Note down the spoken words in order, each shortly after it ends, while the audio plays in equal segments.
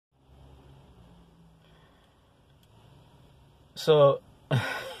So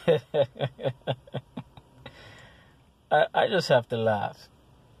I just have to laugh.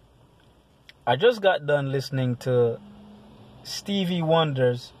 I just got done listening to Stevie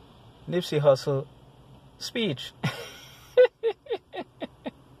Wonder's Nipsey Hussle speech.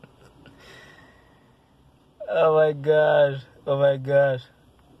 Oh my gosh. Oh my gosh.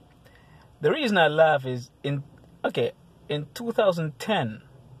 The reason I laugh is in 2010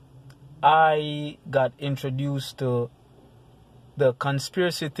 I got introduced to the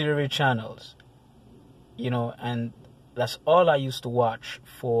conspiracy theory channels. And that's all I used to watch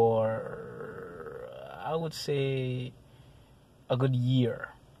for, I would say, a good year.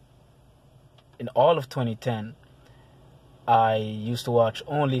 In all of 2010, I used to watch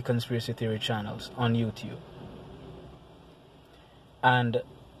only conspiracy theory channels on YouTube. And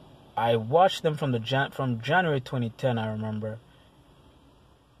I watched them from January 2010, I remember,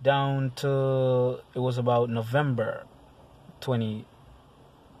 down to, it was about November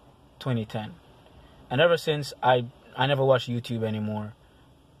 2010. And ever since, I never watched YouTube anymore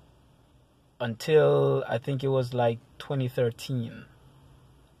until I think it was like 2013.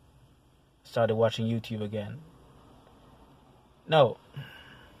 Started watching YouTube again. No.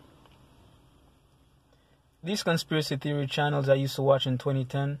 These conspiracy theory channels I used to watch in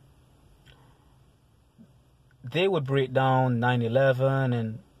 2010, they would break down 9/11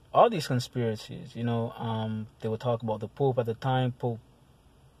 and all these conspiracies. They would talk about the Pope at the time, Pope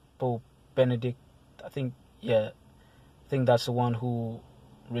Benedict. I think that's the one who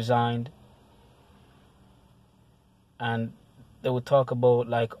resigned. And they would talk about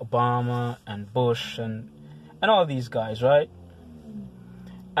like Obama and Bush and all these guys, right?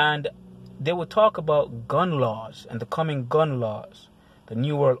 And they would talk about gun laws and the coming gun laws, the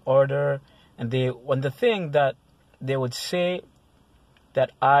New World Order, and the thing that they would say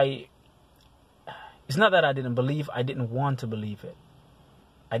that it's not that I didn't believe, I didn't want to believe it.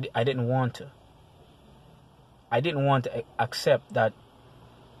 I didn't want to. I didn't want to accept that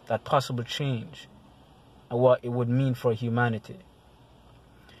possible change and what it would mean for humanity.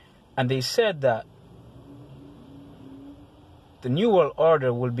 And they said that the New World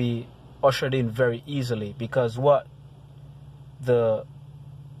Order will be ushered in very easily, because what the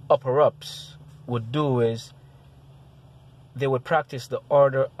upper-ups would do is they would practice the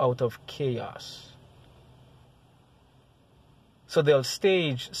order out of chaos. So they'll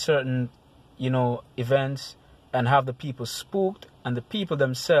stage certain, events and have the people spooked, and the people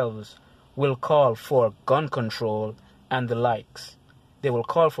themselves will call for gun control and the likes. They will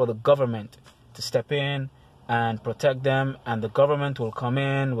call for the government to step in and protect them, and the government will come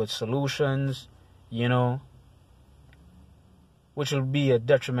in with solutions, which will be a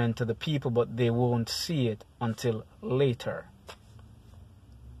detriment to the people, but they won't see it until later.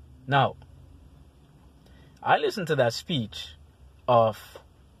 Now, I listened to that speech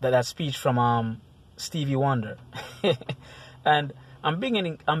that speech from Stevie Wonder, and I'm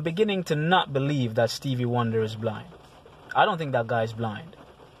beginning to not believe that Stevie Wonder is blind. I don't think that guy's blind.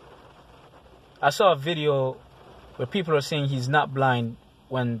 I saw a video where people are saying he's not blind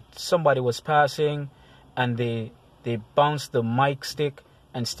when somebody was passing and they bounced the mic stick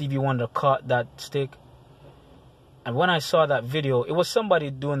and Stevie Wonder caught that stick. And when I saw that video, it was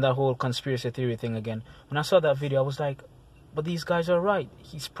somebody doing that whole conspiracy theory thing again. When I saw that video, I was like, but these guys are right.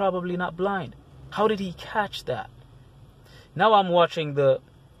 He's probably not blind. How did he catch that? Now I'm watching the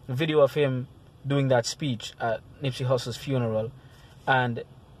video of him doing that speech at Nipsey Hussle's funeral, and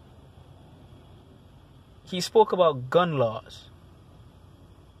he spoke about gun laws.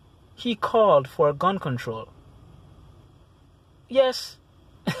 He called for gun control. Yes.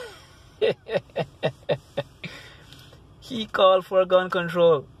 He called for gun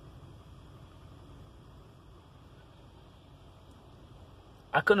control.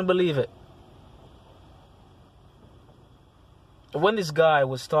 I couldn't believe it. When this guy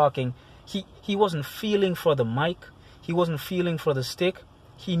was talking, he wasn't feeling for the mic. He wasn't feeling for the stick.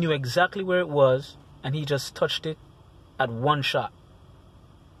 He knew exactly where it was, and he just touched it at one shot.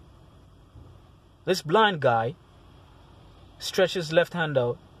 This blind guy stretched his left hand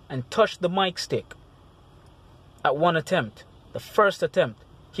out and touched the mic stick at one attempt. The first attempt.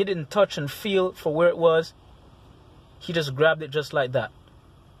 He didn't touch and feel for where it was. He just grabbed it just like that.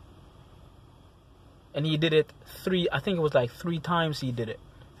 And he did it three times he did it.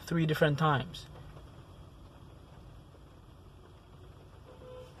 3 different times.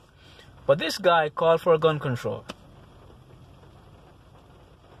 But this guy called for gun control.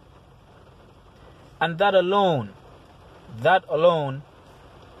 And that alone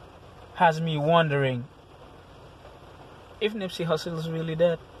has me wondering if Nipsey Hussle is really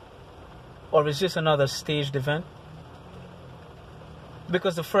dead. Or is this another staged event?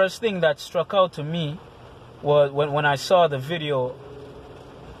 Because the first thing that struck out to me was when I saw the video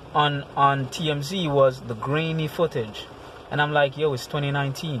on TMZ was the grainy footage. And I'm like, yo, it's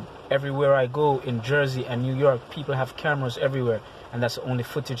 2019. Everywhere I go in Jersey and New York, people have cameras everywhere. And that's the only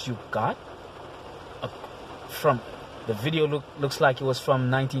footage you got? From the video looks like it was from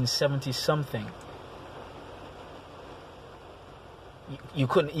 1970 something. You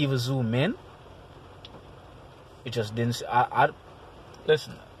couldn't even zoom in. It just didn't.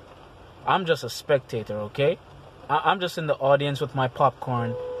 Listen, I'm just a spectator, okay? I'm just in the audience with my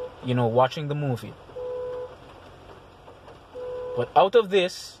popcorn, you know, watching the movie. But out of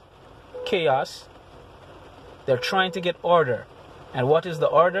this chaos, they're trying to get order. And what is the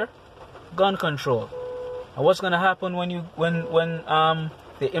order? Gun control. And what's going to happen when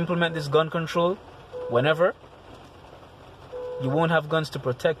they implement this gun control? Whenever you won't have guns to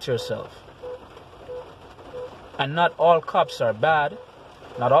protect yourself. And not all cops are bad.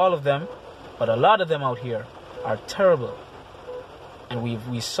 Not all of them, but a lot of them out here are terrible. And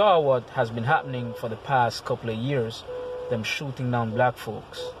we saw what has been happening for the past couple of years, them shooting down black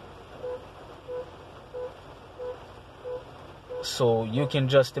folks. So you can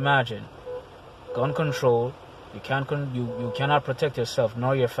just imagine, gun control, you cannot protect yourself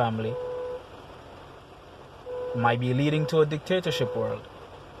nor your family. Might be leading to a dictatorship world.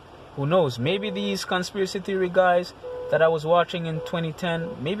 Who knows? Maybe these conspiracy theory guys that I was watching in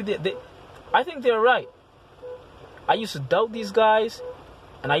 2010, maybe I think they're right. I used to doubt these guys,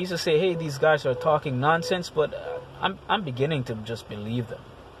 and I used to say, hey, these guys are talking nonsense, but I'm beginning to just believe them.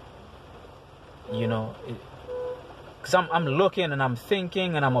 You know, because I'm looking and I'm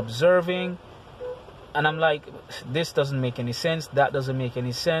thinking and I'm observing, and I'm like, this doesn't make any sense, that doesn't make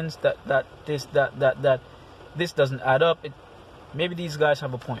any sense, this doesn't add up. Maybe these guys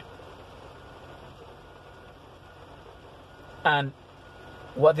have a point. And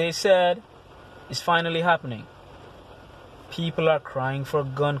what they said is finally happening. People are crying for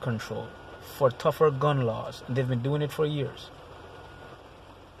gun control, for tougher gun laws, and they've been doing it for years.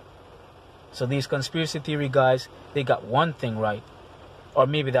 So these conspiracy theory guys, they got one thing right. Or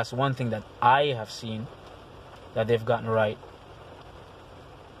maybe that's one thing that I have seen that they've gotten right.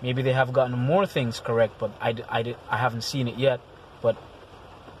 Maybe they have gotten more things correct, but I haven't seen it yet. But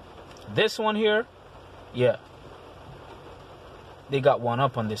this one here, yeah. They got one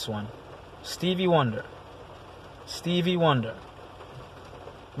up on this one. Stevie Wonder. Stevie Wonder.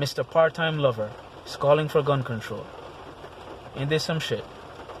 Mr. Part-Time Lover is calling for gun control. Ain't this some shit?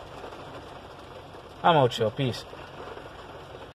 I'm out, y'all. Peace.